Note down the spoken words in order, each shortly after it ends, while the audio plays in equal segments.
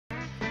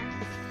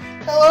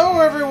Hello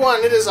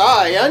everyone, it is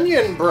I,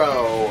 Onion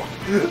Bro.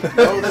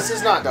 No, this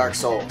is not Dark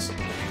Souls.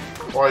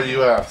 Why do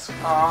you ask?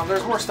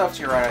 There's more stuff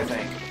to your right, I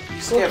think.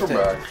 You skipped it.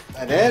 Back.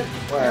 I did?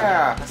 Where?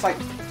 Yeah, it's like,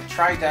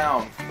 try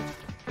down.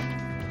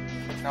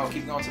 No,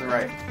 keep going to the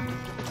right.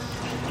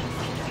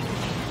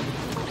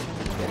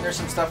 And there's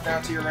some stuff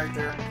down to your right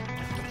there.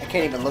 I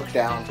can't even look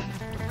down.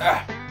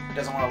 Ah, it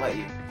doesn't want to let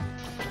you.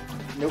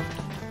 Nope.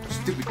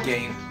 Stupid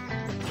game.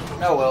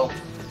 Oh well.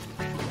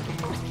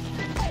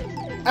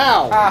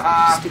 Ow!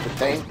 Haha. Stupid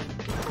thing.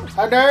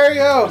 How dare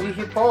you! You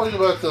should probably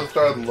go back to the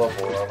start of the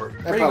level, Robert.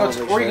 I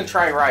Or you can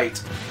try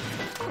right.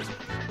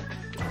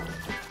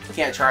 You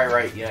can't try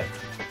right yet.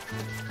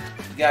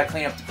 You gotta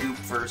clean up the goop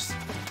first.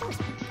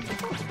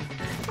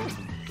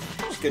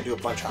 Just gonna do a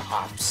bunch of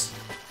hops.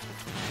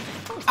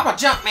 I'm a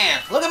jump man!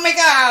 Look at me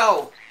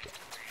go!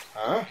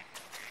 Huh?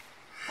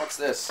 What's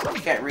this?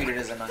 You can't read it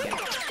as an onion.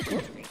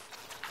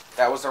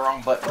 That was the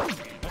wrong button.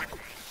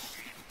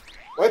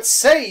 What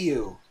say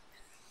you?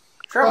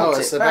 Treble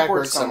it's tip, the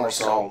backward backward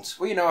somersault.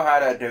 We know how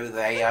to do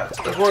that.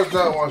 Of course,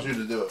 not wants you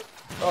to do it.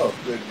 Oh,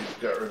 good,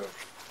 you got rid of.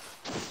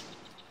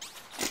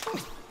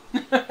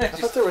 I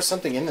thought there was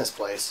something in this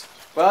place.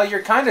 Well,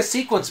 you're kind of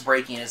sequence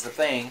breaking is the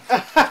thing.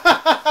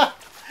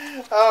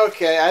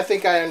 Okay, I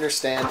think I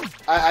understand.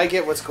 I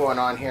get what's going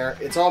on here.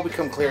 It's all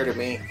become clear to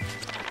me.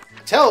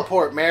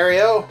 Teleport,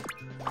 Mario!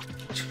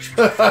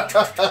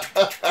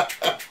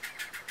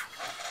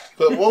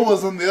 But what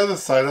was on the other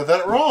side of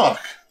that rock?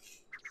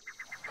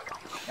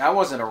 That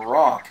wasn't a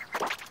rock.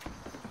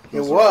 It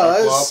was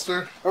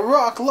Lobster? a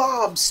rock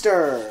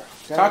lobster.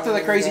 Talk to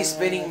the crazy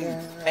spinning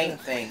paint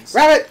things.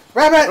 Rabbit!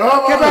 Rabbit!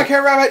 Rabbit! Get back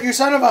here, Rabbit! You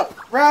son of a...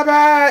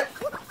 Rabbit!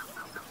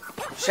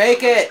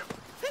 Shake it!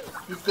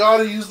 You've got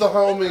to use the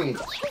homing.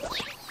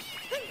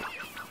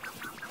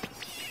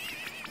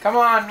 Come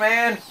on,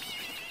 man!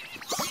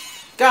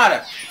 Got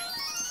him!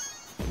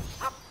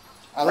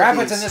 I love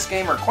Rabbits these. in this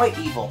game are quite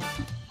evil.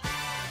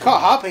 Caught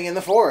hopping in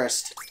the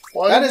forest.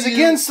 Why That do is you-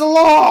 against the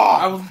law!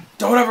 I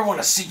don't ever want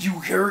to see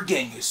you here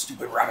again, you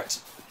stupid rabbit.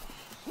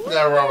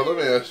 Now, Robert, let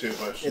me ask you a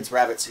question. It's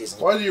rabbit season.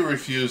 Why do you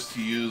refuse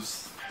to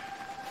use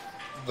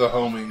the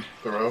homing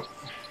throw?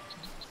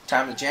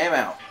 Time to jam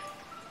out.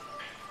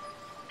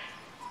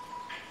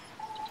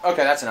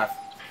 Okay, that's enough.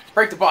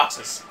 Break the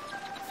boxes.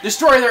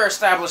 Destroy their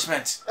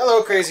establishment.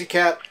 Hello, crazy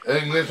cat.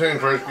 Ignition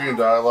first screen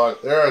dialogue.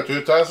 There are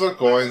two types of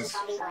coins.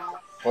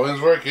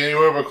 Coins work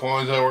anywhere, but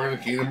coins that work in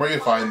the kingdom where you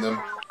find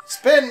them.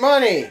 Spend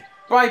money!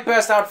 Buy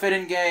best outfit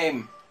in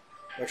game.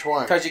 Which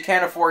one? Because you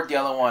can't afford the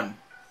other one.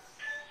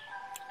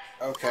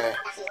 Okay.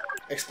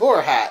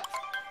 Explorer hat.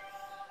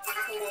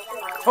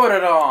 Put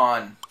it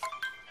on.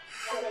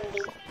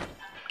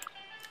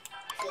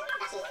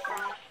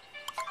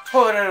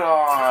 Put it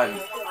on.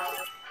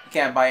 You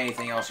can't buy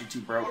anything else, you're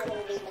too broke.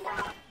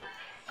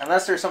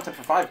 Unless there's something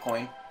for 5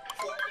 coin.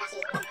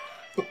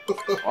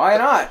 Why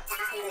not?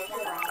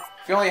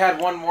 If you only had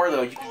one more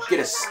though, you could get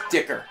a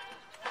sticker.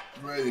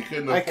 Right, you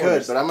couldn't I afford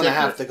could, a but I'm gonna sticker.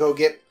 have to go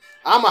get...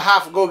 I'm gonna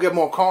have to go get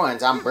more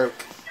coins. I'm broke.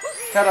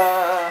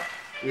 Ta-da!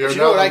 We are But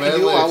you know what now I the can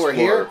do manly while we're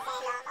explorer. here?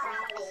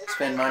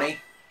 Spend money.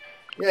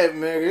 Yeah,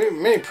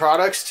 many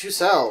products to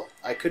sell.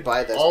 I could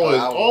buy this. but Always,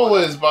 I don't want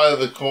always buy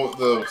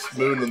the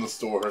moon in the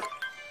store.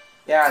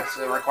 Yeah, it's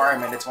a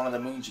requirement. It's one of the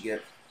moons you get.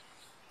 it.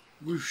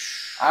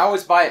 Whoosh. I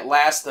always buy it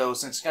last though,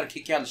 since it's gonna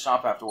kick you out of the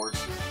shop afterwards.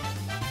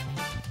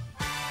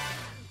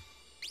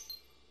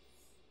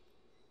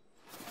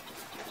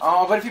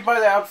 Oh, but if you buy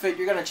the outfit,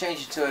 you're gonna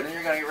change it to it, and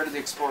you're gonna get rid of the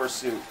explorer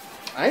suit.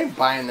 I ain't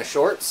buying the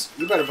shorts.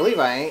 You better believe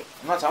I ain't.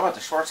 I'm not talking about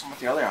the shorts. I'm about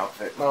the other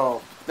outfit.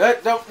 Oh,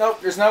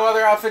 Nope. There's no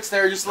other outfits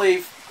there. Just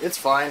leave. it's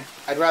fine.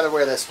 I'd rather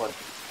wear this one.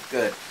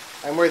 Good.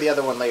 I can wear the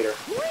other one later.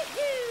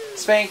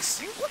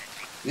 Sphinx.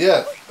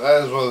 Yeah,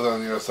 that is what is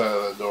on the other side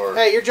of that door.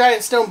 Hey, your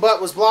giant stone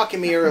butt was blocking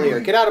me earlier.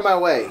 Get out of my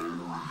way.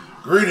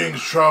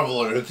 Greetings,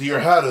 traveler, into your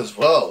hat as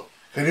well.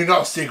 Can you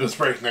not sequence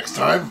break next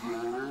time?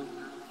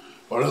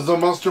 What does the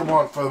monster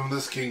want from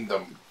this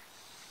kingdom?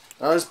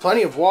 There's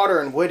plenty of water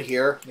and wood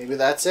here. Maybe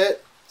that's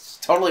it.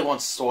 Totally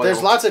wants soil.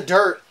 There's lots of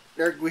dirt.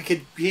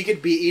 He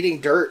could be eating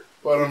dirt.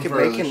 But We I'm could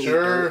make him fairly eat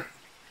sure dirt.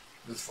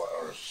 it's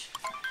flowers.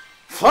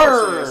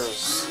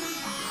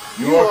 Flowers.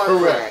 You are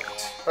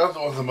correct. That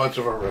wasn't much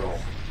of a riddle.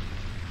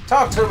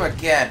 Talk to him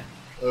again.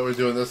 Are we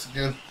doing this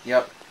again?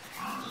 Yep.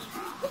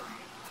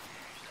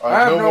 I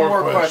have no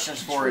more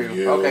questions for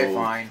you. Okay,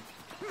 fine.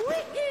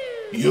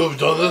 You've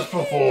done this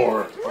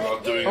before. I'm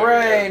not doing it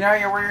Hooray! again. Now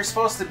you're where you're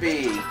supposed to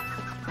be.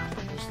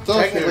 Stuff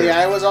Technically, here.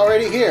 I was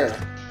already here.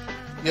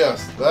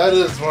 Yes, that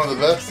is one of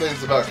the best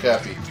things about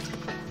Cappy.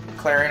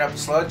 Clearing up the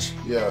sludge.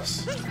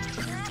 Yes.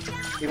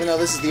 Even though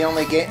this is the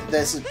only game,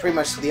 this is pretty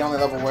much the only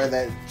level where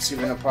that's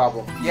even a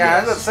problem. Yeah, I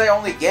was gonna say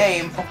only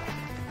game.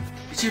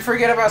 Did you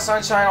forget about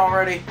Sunshine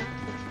already?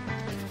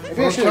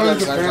 Maybe I should have done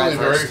Sometimes apparently Sunshine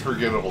very first.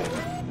 forgettable.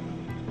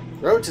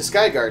 Road to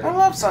Sky I Garden.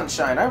 love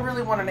Sunshine. I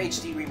really want an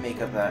HD remake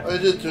of that. I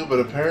did too, but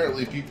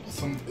apparently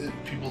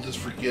people just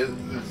forget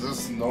it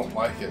exists and don't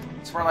like it.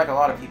 It's where like a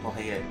lot of people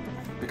hate it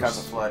because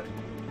of Flood.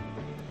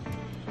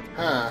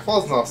 Huh.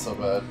 Flood's not so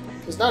bad.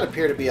 Does not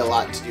appear to be a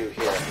lot to do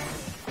here.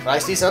 But I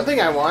see something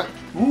I want.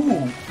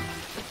 Ooh.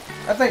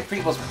 I think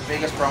people's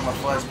biggest problem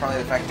with FLUDD is probably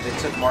the fact that they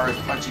took Mario's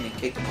punching and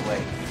kicking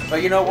away.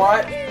 But you know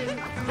what?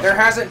 There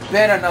hasn't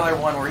been another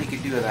one where he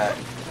could do that.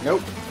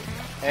 Nope.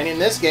 And in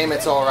this game,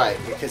 it's alright,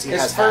 because he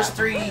has His first hat.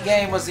 3D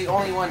game was the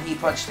only one he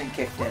punched and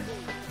kicked in.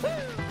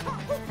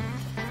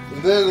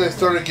 And then they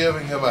started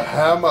giving him a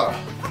hammer.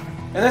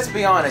 And let's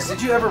be honest,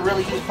 did you ever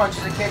really use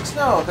punches and kicks?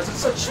 No, because it's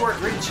such short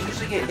reach, you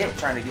usually get hit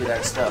trying to do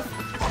that stuff.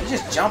 You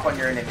just jump on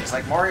your enemies,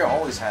 like Mario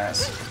always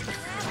has.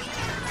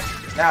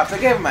 Now, if they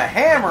gave him a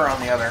hammer, on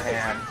the other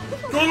hand...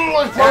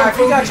 Now, if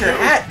you got your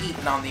hat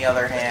eaten, on the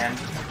other hand...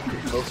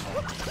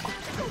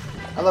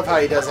 I love how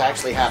he does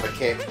actually have a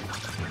kick.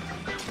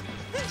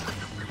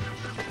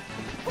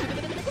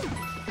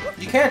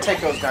 You can take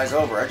those guys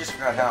over, I just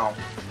forgot how.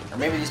 Or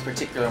maybe these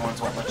particular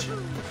ones won't let you.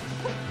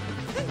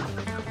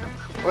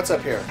 What's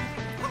up here?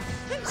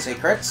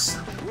 Secrets?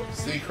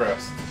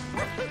 Seacrest.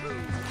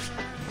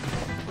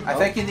 I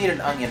think you need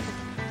an onion.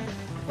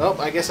 Well,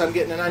 I guess I'm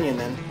getting an onion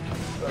then.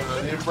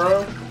 Onion,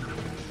 bro?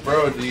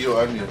 Bro, do you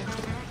onion?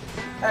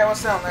 Hey,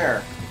 what's down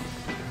there?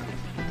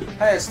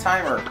 Hey, it's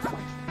Timer.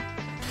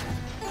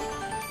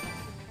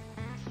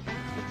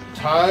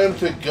 Time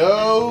to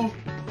go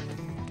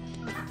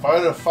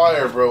fight a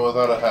fire, bro,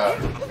 without a hat.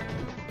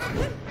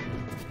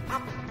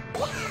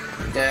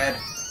 Dead.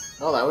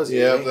 Oh, that was easy.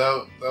 Yeah,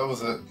 that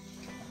was it.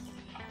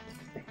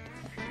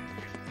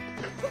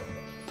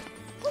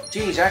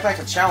 Geez, act like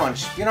a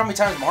challenge. You know how many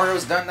times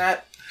Mario's done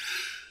that?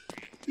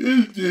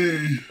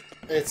 Indeed.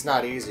 It's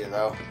not easy,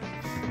 though.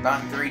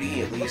 Not in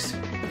 3D, at least.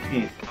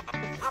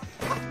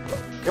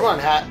 Come on,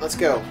 Hat, let's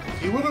go.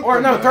 He would have. Or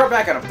no, throw it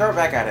back at him. Throw it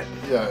back at it.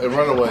 Yeah, and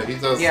run away. He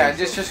does. Yeah,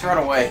 this. just run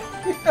away.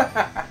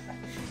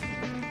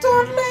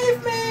 Don't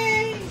leave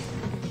me!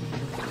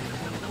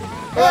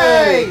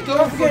 Hey,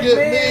 don't forget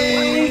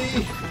me!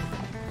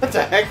 What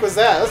the heck was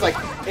that? That was like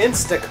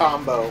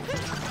insta-combo.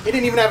 He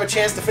didn't even have a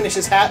chance to finish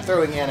his hat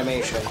throwing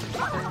animation.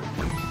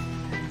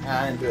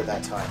 I didn't do it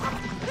that time.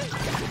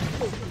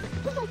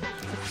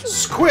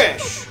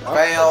 Squish!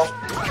 Fail.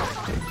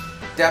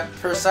 Depth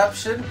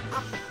perception?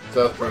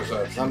 Death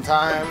perception.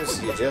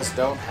 Sometimes you just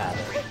don't have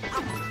it.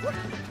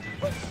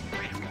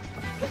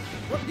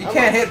 You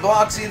can't hit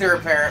blocks either,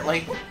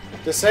 apparently.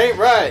 This ain't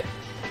right.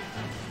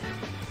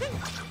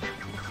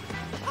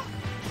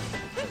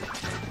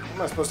 How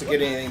am I supposed to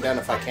get anything done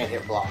if I can't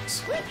hit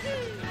blocks?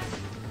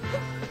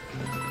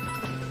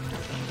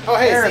 Oh,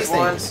 hey, There's it's these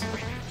one.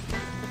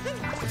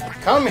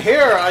 things. Come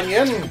here,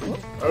 onion!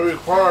 I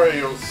require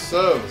your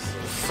services.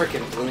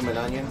 Frickin' bloomin'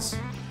 onions.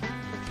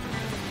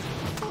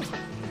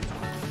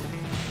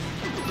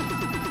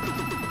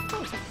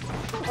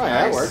 Oh, yeah,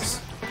 that Nice. works.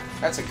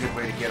 That's a good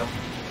way to get them.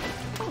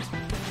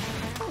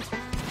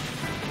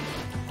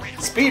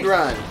 Speed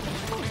run.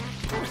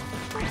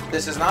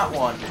 This is not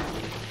one.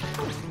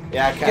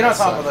 Yeah, I Get on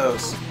top of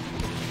those.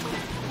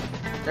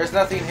 There's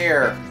nothing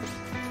here.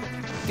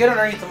 Get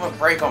underneath them and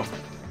break them.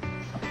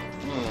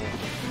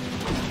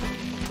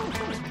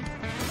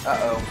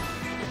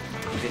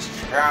 Uh-oh. Just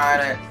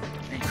trying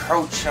to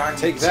encroach on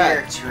Take your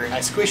that. territory.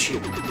 I squish you.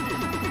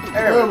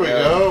 There we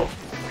go.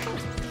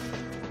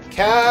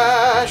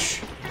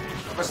 Cash.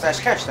 Mustache,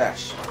 catch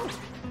dash.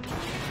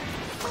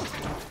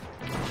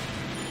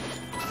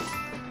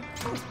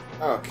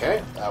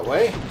 Okay, that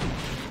way.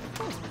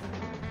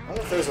 I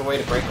wonder if there's a way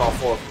to break all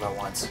four of them at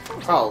once.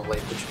 Probably,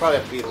 but you probably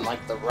have to be in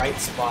like the right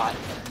spot.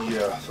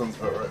 Yeah, sounds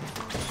about right.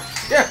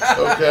 Yeah.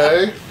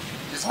 Okay.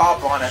 Just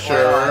hop on it.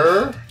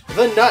 Sure.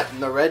 The nut in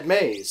the red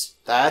maze.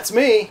 That's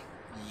me.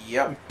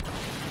 Yep.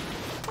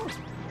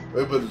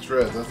 Wait, but it's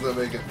red. Doesn't that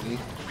make it me?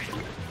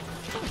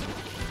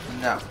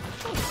 No.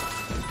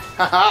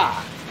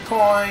 Haha.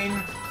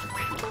 Coin.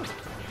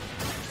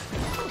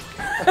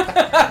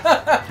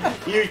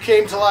 You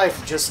came to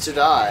life just to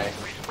die.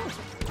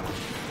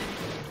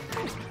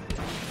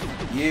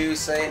 You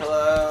say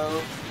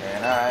hello,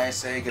 and I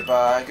say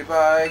goodbye,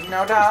 goodbye,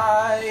 now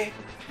die.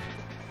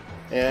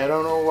 Yeah, I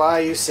don't know why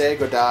you say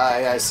go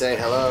die. I say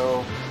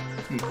hello.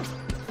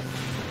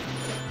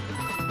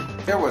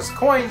 There was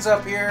coins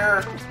up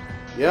here.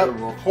 There Yep.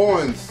 were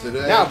coins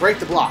today. Now break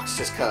the blocks,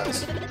 just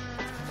cuz.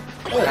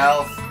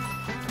 Health.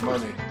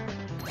 Money.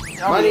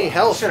 Money,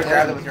 health, Should have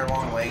grabbed it and- with your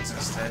long legs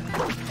instead.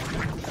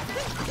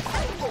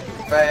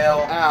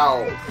 Fail.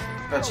 Ow.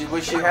 But you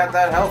wish you had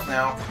that health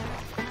now.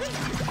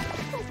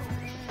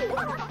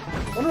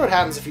 Wonder what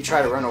happens if you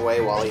try to run away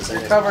while he's in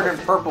You're his covered in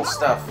purple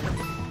stuff.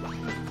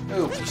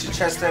 Ooh, you should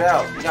chest it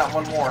out. You got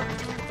one more.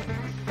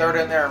 Throw it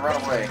in there and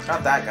run away.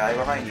 Not that guy,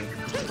 behind you.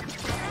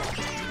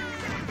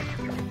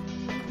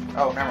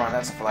 Oh, never mind,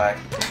 that's a flag.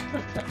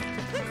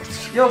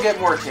 You'll get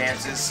more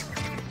chances.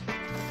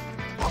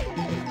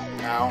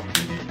 Ow.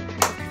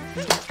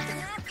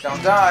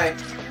 Don't die.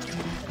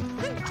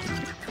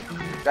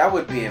 That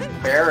would be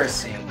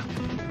embarrassing.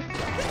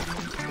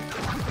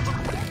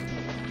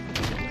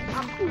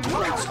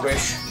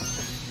 Squish.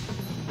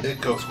 It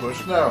goes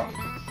squish now.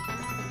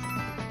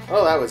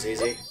 Oh, that was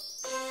easy.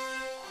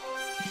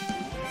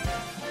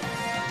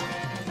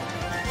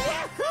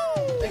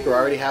 I think we're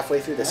already halfway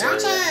through this area.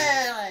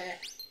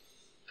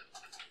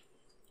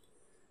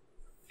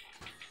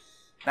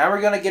 Now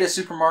we're gonna get a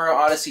Super Mario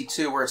Odyssey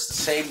 2 where it's the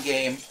same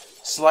game,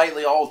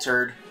 slightly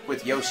altered,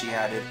 with Yoshi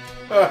added.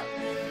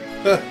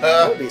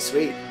 That would be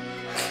sweet.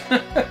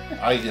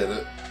 I get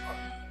it.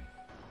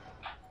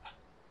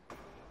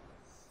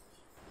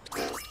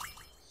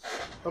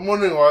 I'm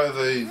wondering why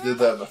they did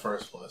that in the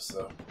first place,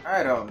 though.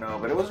 I don't know,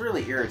 but it was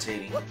really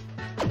irritating.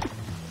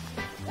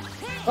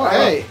 Oh,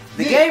 hey!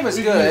 The game is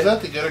we can good. use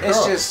that to get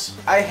across. It's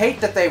just, I hate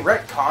that they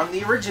retconned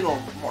the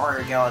original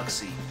Mario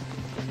Galaxy.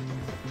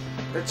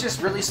 It's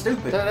just really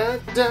stupid. They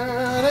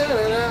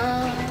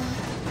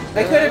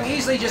could have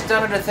easily just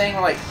done it a thing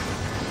like,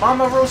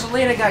 Mama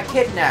Rosalina got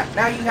kidnapped.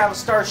 Now you have a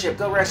starship.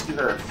 Go rescue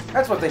her.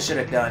 That's what they should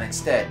have done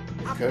instead.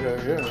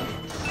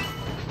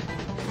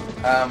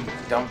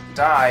 Don't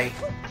die.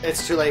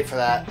 It's too late for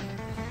that.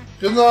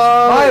 Good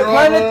night, My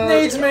planet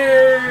Robert. needs me!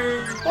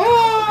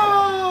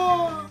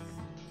 Ah!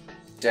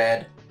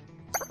 Dead.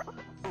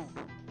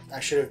 I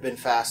should have been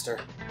faster.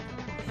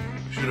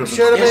 Should've You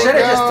should have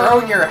just gone.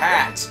 thrown your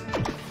hat.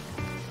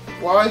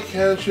 Why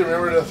can't you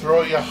remember to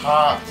throw your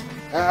hat?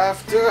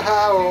 After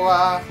how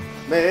I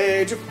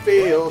made you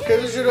feel,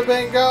 'cause you should have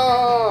been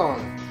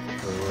gone.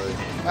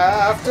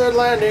 After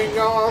landing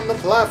on the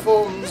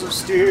platforms of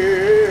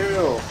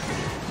steel.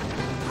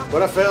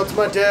 But I fell to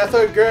my death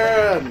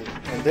again,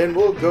 and then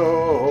we'll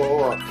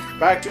go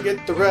back to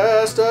get the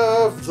rest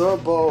of the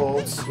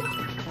bolts.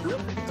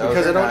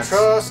 Because I don't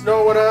trust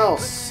no one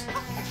else.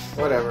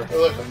 Whatever. Hey,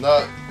 look, a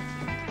nut.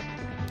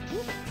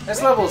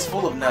 This level is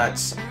full of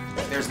nuts.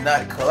 There's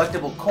nut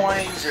collectible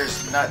coins,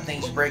 there's nut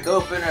things you break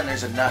open, and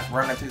there's a nut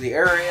running through the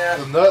area.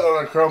 A nut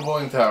on a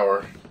crumbling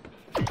tower.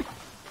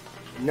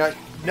 Nut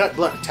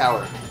block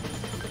tower.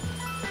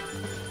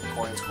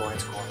 Coins,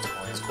 coins, coins,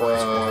 coins,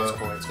 coins, coins,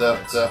 coins,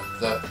 Death, coins.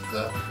 death,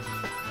 death.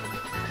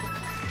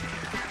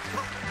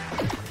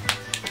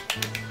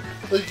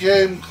 The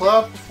game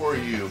clapped for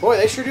you. Boy,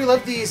 they sure do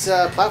love these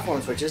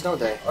platform switches, don't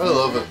they? I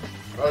love it.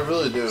 I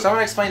really do.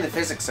 Someone explain the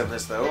physics of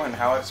this, though, and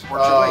how it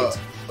supports your weight.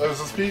 There's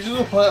a species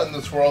of plant in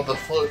this world that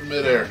float in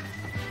midair.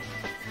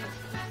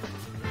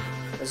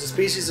 There's a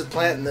species of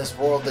plant in this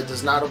world that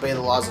does not obey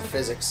the laws of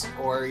physics,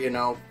 or, you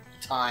know,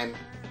 time,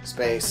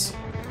 space.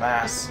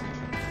 Mass.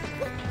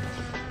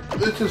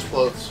 It just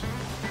floats.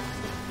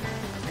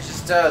 It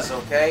just does,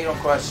 okay? Don't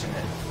question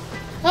it.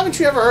 Haven't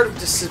you ever heard of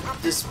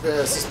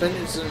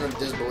suspension of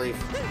disbelief?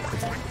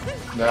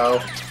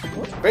 No.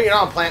 Bring it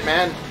on, Plant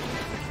Man.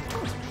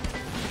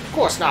 Of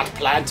course not,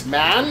 Plant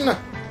Man.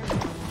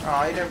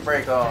 Oh, he didn't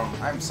break home.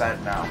 I'm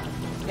sad now.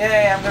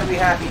 Yay, I'm gonna be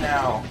happy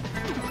now.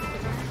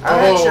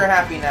 I'm Oh. extra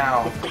happy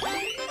now.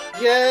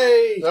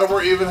 Yay! Now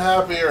we're even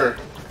happier.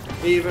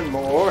 Even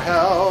more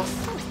health.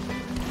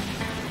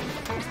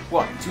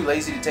 What? Too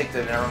lazy to take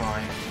the... Never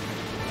mind.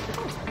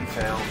 You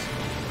failed.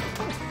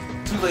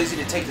 Too lazy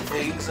to take the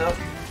things up.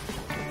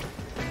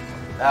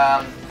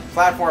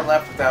 Platform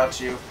left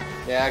without you.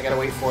 Yeah, I gotta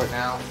wait for it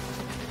now.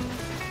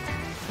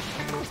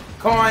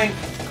 Coin!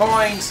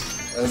 Coins!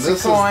 And See this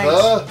is coins.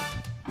 the...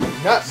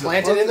 Nut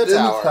planted in the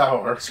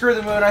tower. Screw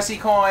the moon, I see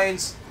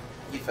coins!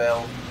 You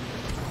failed.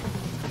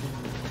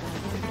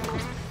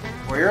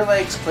 Were your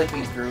legs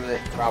clicking through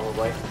it?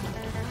 Probably.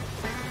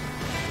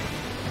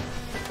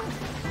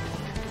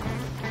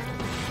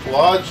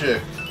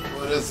 Logic.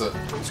 What is it?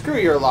 Screw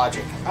your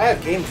logic. I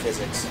have game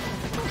physics.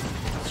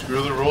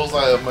 Screw the rules,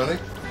 I have money.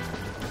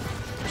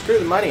 Screw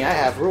the money, I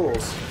have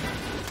rules.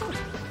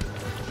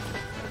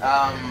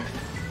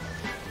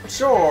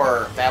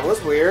 Sure. That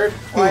was weird.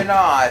 Why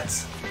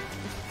not?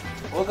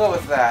 We'll go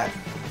with that.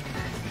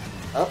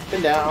 Up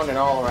and down and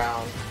all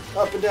around.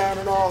 Up and down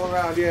and all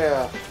around,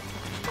 yeah.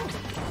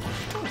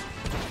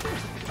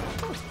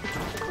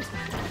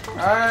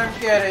 I'm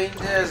getting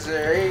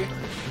dizzy.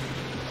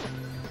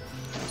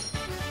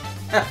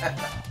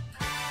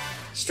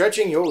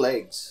 Stretching your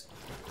legs.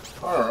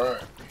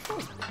 Alright.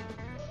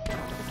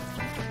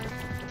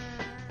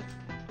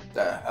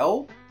 The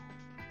hell?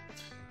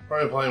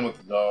 Probably playing with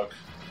the dog.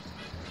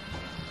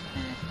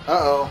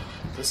 Uh-oh.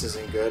 This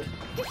isn't good.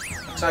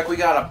 Looks like we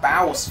got a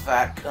boss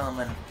fight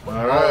coming.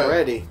 Alright.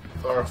 Already.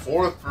 Our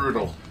fourth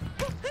brutal.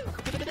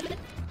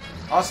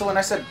 Also, when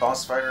I said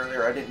boss fight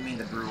earlier, I didn't mean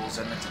the Brutals,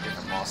 I meant a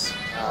different boss.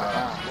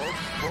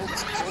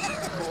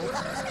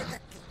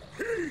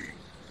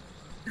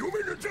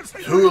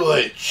 Too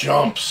late,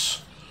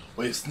 chumps.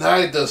 We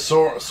snagged the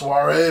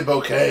soiree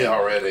bouquet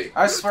already.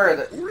 I swear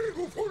that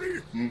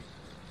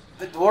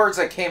the words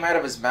that came out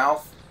of his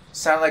mouth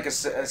sound like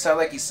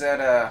he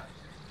said,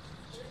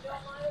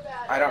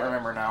 I don't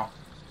remember now.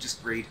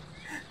 Just read.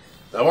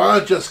 I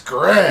want to just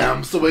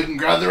scram so we can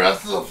grab the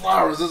rest of the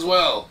flowers as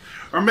well.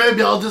 Or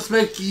maybe I'll just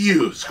make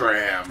you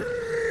scram.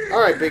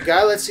 Alright, big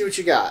guy, let's see what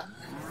you got.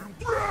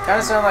 Kind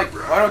of sound like,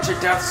 why don't you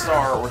Death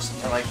Star or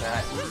something like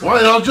that.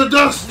 Why don't you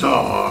Death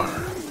Star?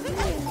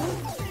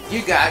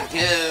 You got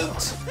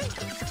goat.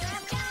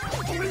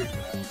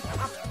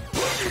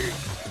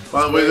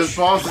 By the way, this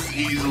boss is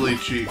easily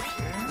cheap.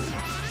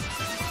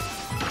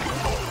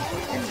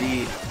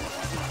 Indeed.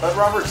 But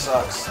Robert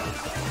sucks.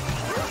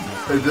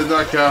 They did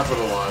not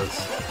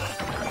capitalize.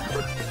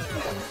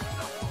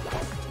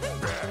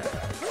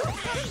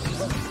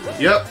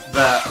 Yep,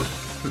 that.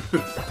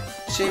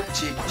 Cheap,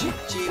 cheap, cheap,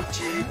 cheap,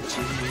 cheap,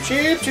 cheap.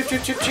 Cheap, cheap,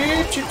 cheap, cheap,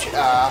 cheap, cheap, cheap.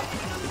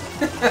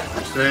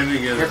 Standing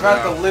in You're it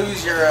about now. to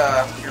lose your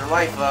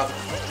life up.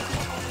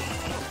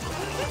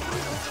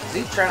 Is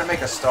he trying to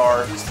make a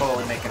star? He's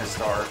totally making a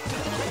star.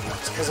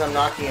 It's because I'm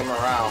knocking him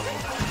around.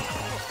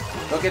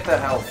 Go get that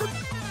health.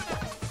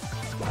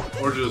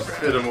 Or just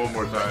hit him one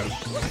more time.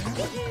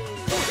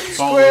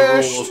 Follow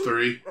the rule of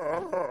 3.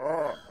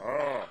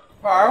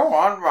 I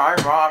want my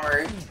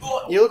mommy.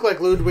 You look like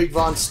Ludwig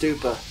von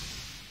Stupa.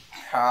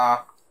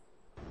 Ha.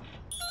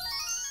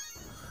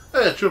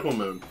 Hey, triple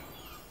moon.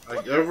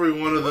 Like every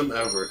one of them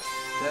ever.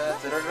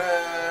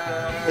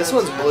 This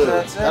one's blue.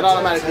 That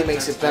automatically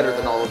makes it better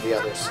than all of the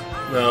others.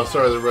 No,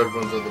 sorry, the red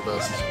ones are the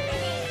best.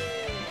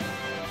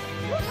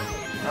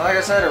 Now, like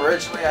I said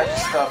originally, I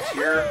just stopped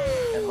here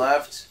and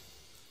left.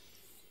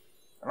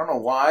 I don't know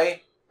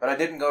why, but I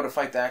didn't go to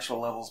fight the actual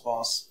levels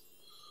boss.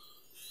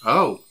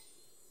 Oh.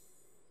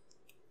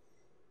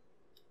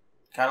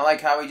 Kind of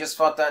like how we just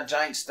fought that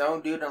giant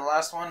stone dude in the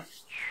last one.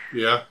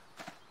 Yeah.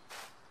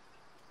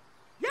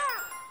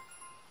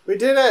 We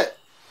did it!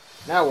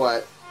 Now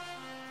what?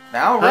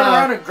 Now run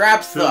around and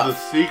grab To the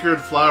stuff. secret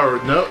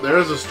flower. No,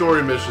 there's a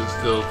story mission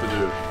still to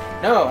do.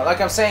 No, like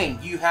I'm saying,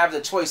 you have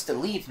the choice to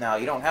leave now.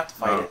 You don't have to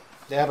fight Oh. it.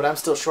 Yeah, but I'm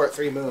still short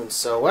 3 moons,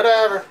 so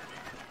whatever.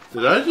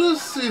 Did I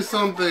just see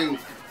something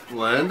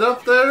land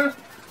up there?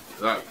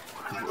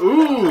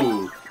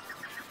 Ooh.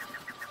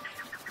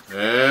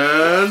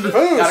 And Boost!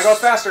 Gotta go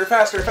faster,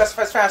 faster, faster,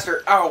 faster,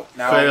 faster. Oh,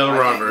 no. Fail, I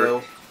can't Robert.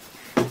 go.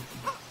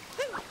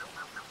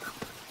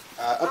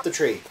 Up the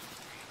tree.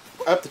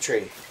 Up the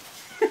tree.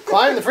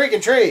 Climb the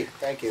freaking tree!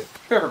 Thank you.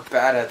 You're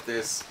bad at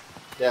this.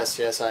 Yes,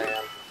 yes, I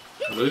am.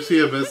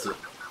 Lucia missed it.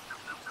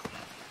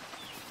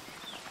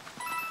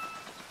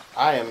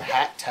 I am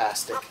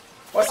hat-tastic.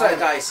 What's that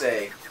guy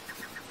say?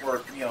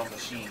 Or,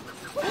 machine.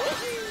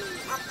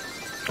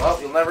 Well,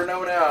 you'll never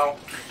know now.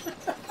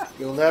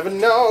 You'll never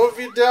know if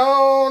you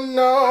don't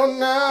know The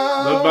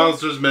now.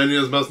 monster's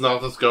minions must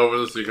not discover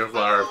the secret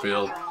flower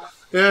field.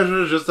 The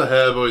answer is just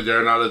ahead, but we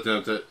dare not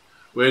attempt it.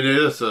 We need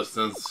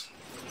assistance.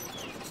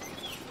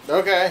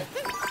 Okay.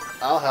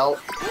 I'll help.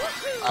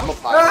 I'm a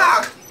pilot.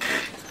 Ah!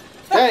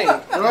 Dang, how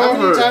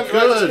many Robert, times am I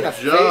just gonna good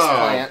face job.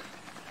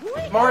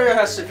 plant? Mario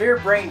has severe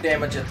brain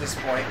damage at this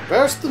point.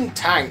 Burst and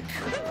tank.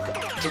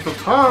 It's a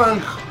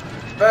tank.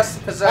 Best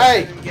Hey,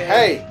 possession in game.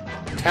 hey,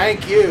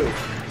 tank you.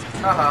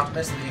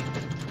 Missed me.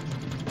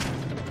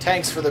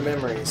 Tanks for the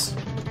memories.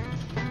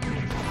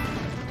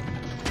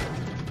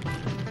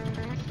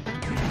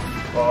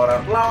 Blow it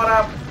up, blow it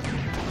up.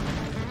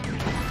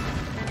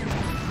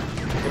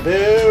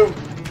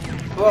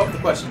 Kaboom. Blow up the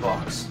question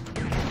box.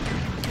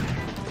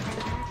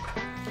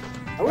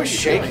 I wish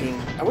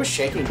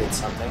shaking did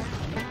something.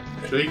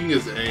 Shaking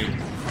his aim.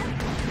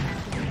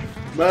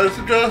 Might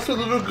suggest a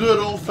little good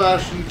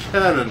old-fashioned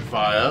cannon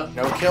fire.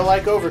 No kill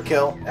like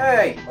overkill.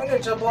 Hey, why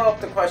didn't you blow up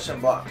the question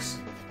box?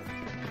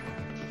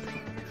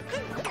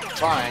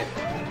 Fine.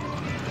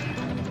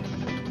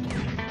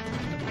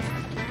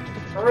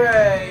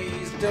 Hooray,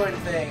 he's doing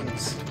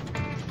things.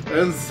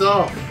 And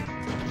stuff.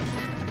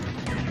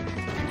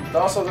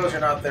 Also, those are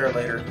not there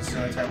later. This is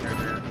the only time they're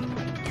there.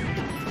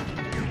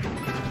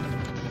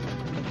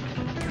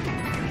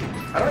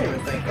 I don't even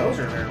think those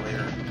are there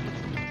later.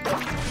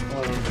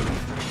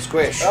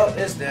 Squish. Oh,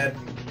 it's dead.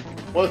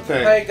 What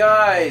thing? Hey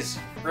guys,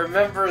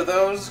 remember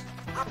those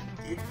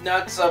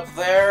nuts up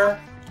there?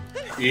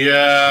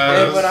 Yes.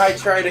 And when I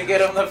tried to get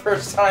them the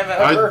first time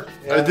ever?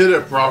 I did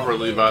it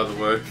properly, by the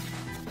way.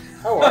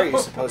 How are you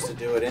supposed to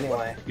do it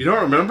anyway? You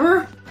don't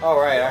remember? Oh,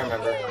 right, I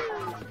remember.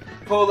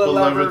 Pull the The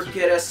lever, lever to-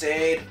 get us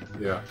aid.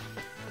 Yeah.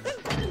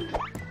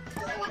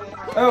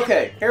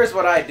 Okay, here's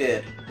what I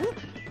did.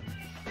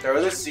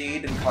 Throw the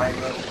seed and climb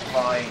the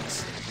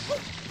vines.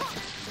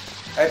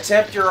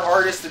 Attempt your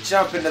hardest to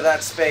jump into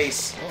that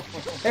space.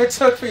 It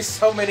took me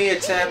so many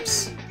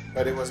attempts.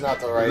 But it was not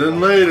the right And then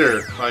one.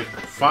 later, like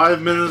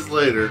 5 minutes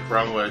later,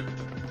 wrong way.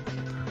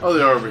 Oh,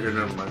 they are over here.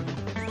 Never mind.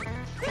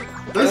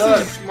 This Look,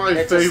 is my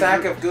it's favorite. a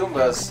stack of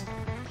Goombas.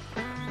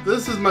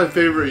 This is my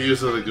favorite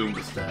use of the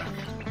Goomba stack.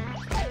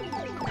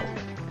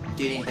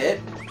 Getting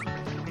hit.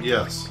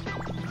 Yes.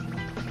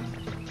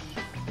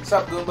 What's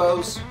up,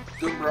 Goombos?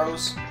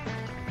 Goombros?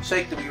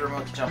 Shake the Wii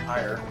remote to jump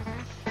higher.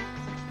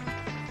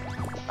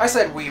 I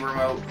said Wii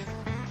remote.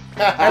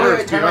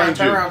 It's turn around, behind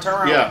turn you. around, turn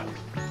around. Yeah.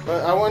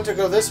 But I want to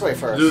go this way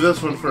first. Do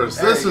this one first.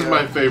 There This you is go.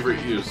 my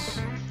favorite use.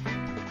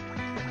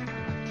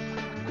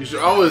 You should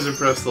always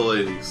impress the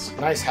ladies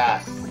Nice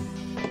hat.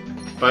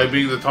 by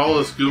being the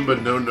tallest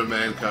Goomba known to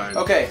mankind.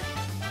 Okay.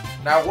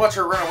 Now watch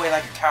her run away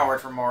like a coward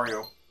from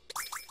Mario.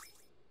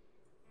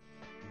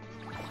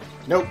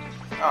 Nope.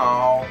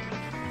 Oh.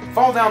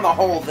 Fall down the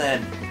hole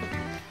then.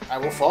 I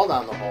will fall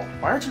down the hole.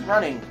 Why aren't you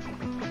running?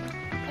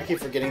 I keep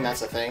forgetting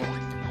that's a thing.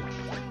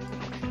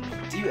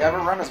 Do you ever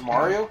run as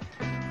Mario?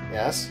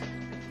 Yes.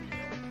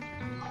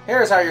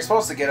 Here's how you're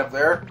supposed to get up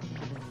there.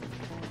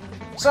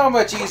 So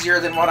much easier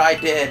than what I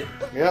did.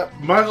 Yep.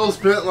 Michael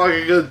spent like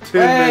a good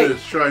 10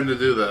 minutes trying to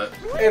do that.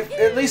 If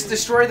at least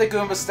destroy the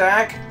Goomba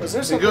stack. Was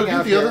there And something go get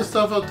out the here? other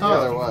stuff up Yeah,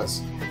 top. there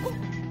was.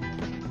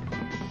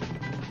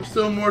 There's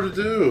still more to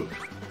do.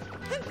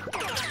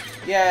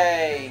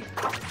 Yay!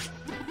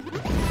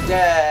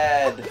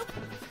 Dead.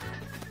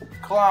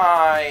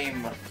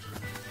 Climb.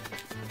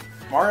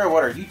 Mario,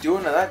 what are you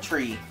doing to that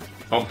tree?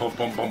 Bum, bum,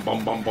 bum, bum,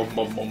 bum, bum, bum,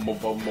 bum, bum, bum,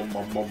 bum, bum,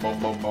 bum, bum, bum,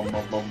 bum,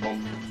 bum, bum,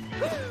 bum.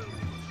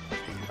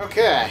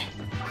 Okay.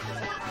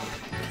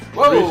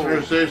 Whoa!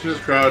 Research station is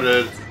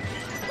crowded.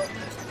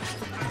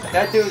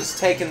 That dude's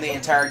taking the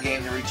entire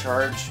game to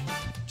recharge.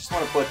 Just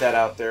want to put that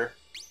out there.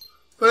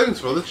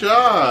 Thanks for the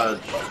charge.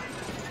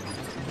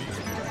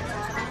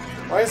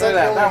 Why is Look at that?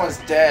 that. That one's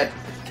dead.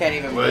 Can't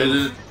even move.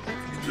 Waited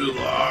too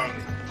long.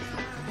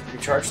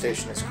 Your charge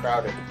station is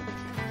crowded.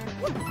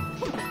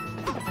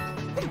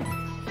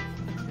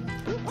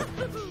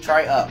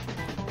 Try up.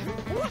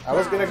 I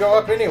was gonna go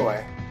up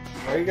anyway.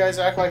 Why you guys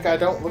act like I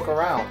don't look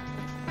around?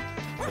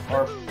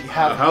 Or you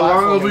have How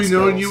long have we platforming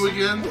known skills. There's you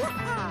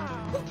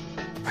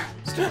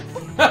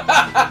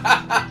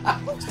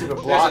again? Stupid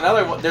block.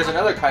 another one. There's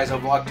another Kaizo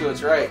block to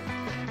its right.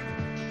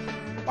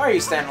 Why are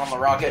you standing on the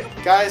rocket?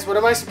 Guys, what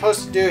am I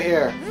supposed to do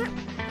here?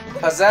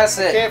 Possess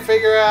it. Can't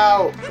figure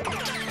out.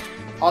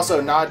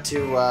 Also, nod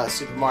to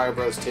Super Mario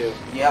Bros. 2.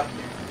 Yep.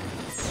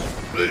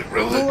 Wait,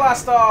 really?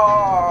 Blast I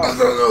off! don't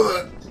know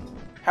that.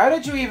 How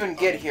did you even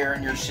get here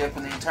in your ship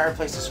when the entire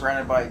place is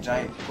surrounded by a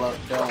giant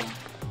dome?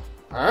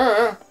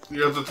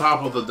 You're at the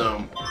top of the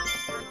dome.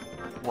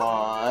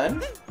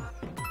 1.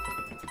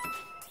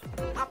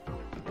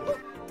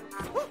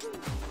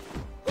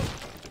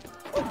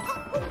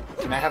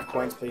 Can I have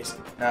coins, please?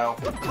 No.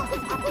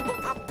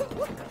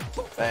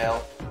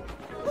 Fail.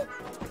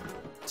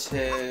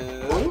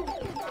 2.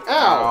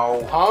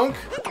 Ow! Punk!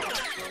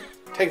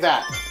 Take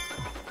that.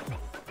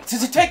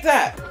 Take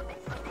that!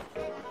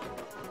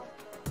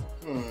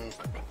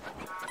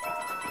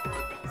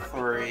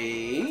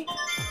 3.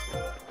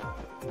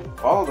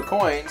 Follow the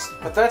coins,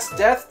 but that's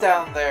death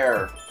down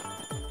there.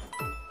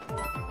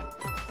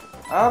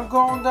 I'm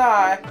gonna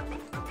die.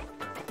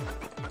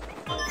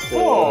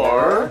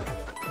 4.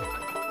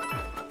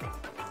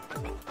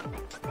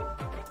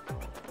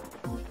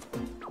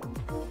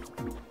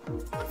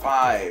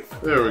 Five.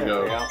 There we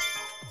go.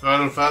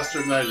 Found him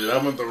faster than I did. I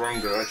went the wrong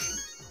direction.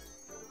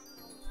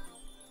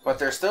 But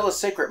there's still a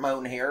secret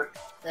moon here.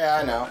 Yeah,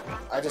 I know.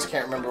 I just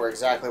can't remember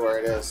exactly where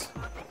it is.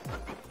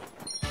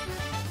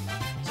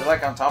 Is it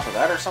like on top of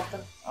that or something?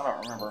 I don't I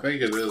remember.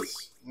 think it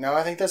is. No,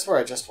 I think that's where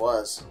I just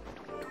was.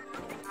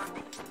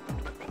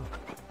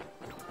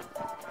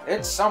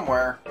 It's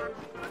somewhere.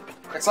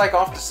 It's like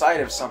off the side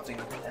of something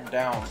and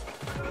down.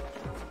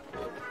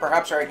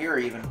 Perhaps right here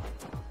even.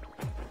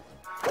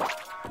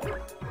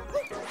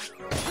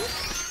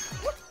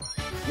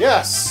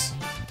 Yes!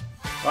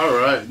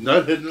 Alright,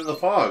 nut hidden in the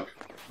fog.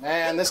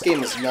 Man, this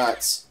game is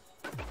nuts.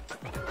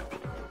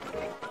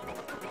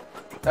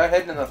 That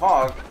hidden in the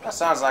fog, that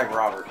sounds like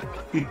Robert.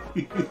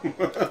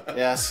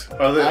 Yes.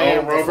 Are they I all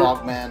am the Robert?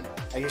 fog man.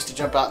 I used to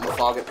jump out in the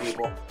fog at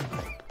people.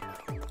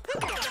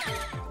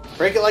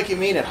 Break it like you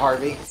mean it,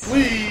 Harvey.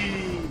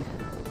 Whee!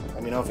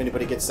 Let me know if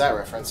anybody gets that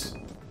reference.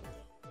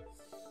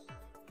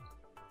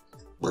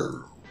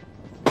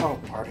 Oh,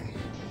 pardon.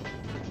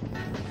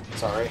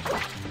 Sorry.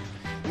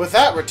 With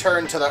that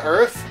return to the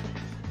Earth,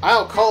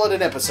 I'll call it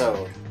an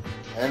episode.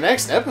 In the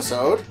next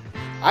episode,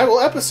 I will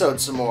episode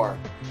some more.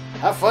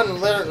 Have fun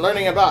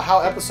learning about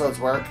how episodes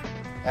work,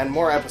 and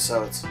more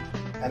episodes.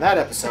 And that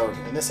episode,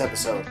 in this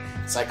episode,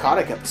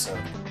 psychotic episode,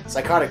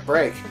 psychotic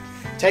break,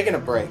 taking a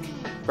break,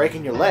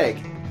 breaking your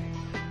leg,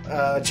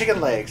 chicken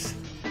legs,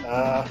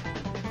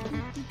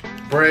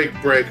 Break.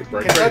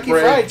 Kentucky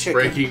Fried Chicken.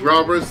 Breaking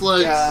Robert's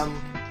legs.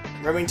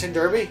 Remington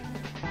Derby.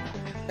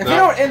 If you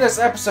don't end this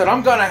episode,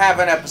 I'm gonna have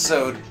an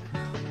episode.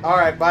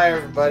 Alright, bye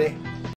everybody.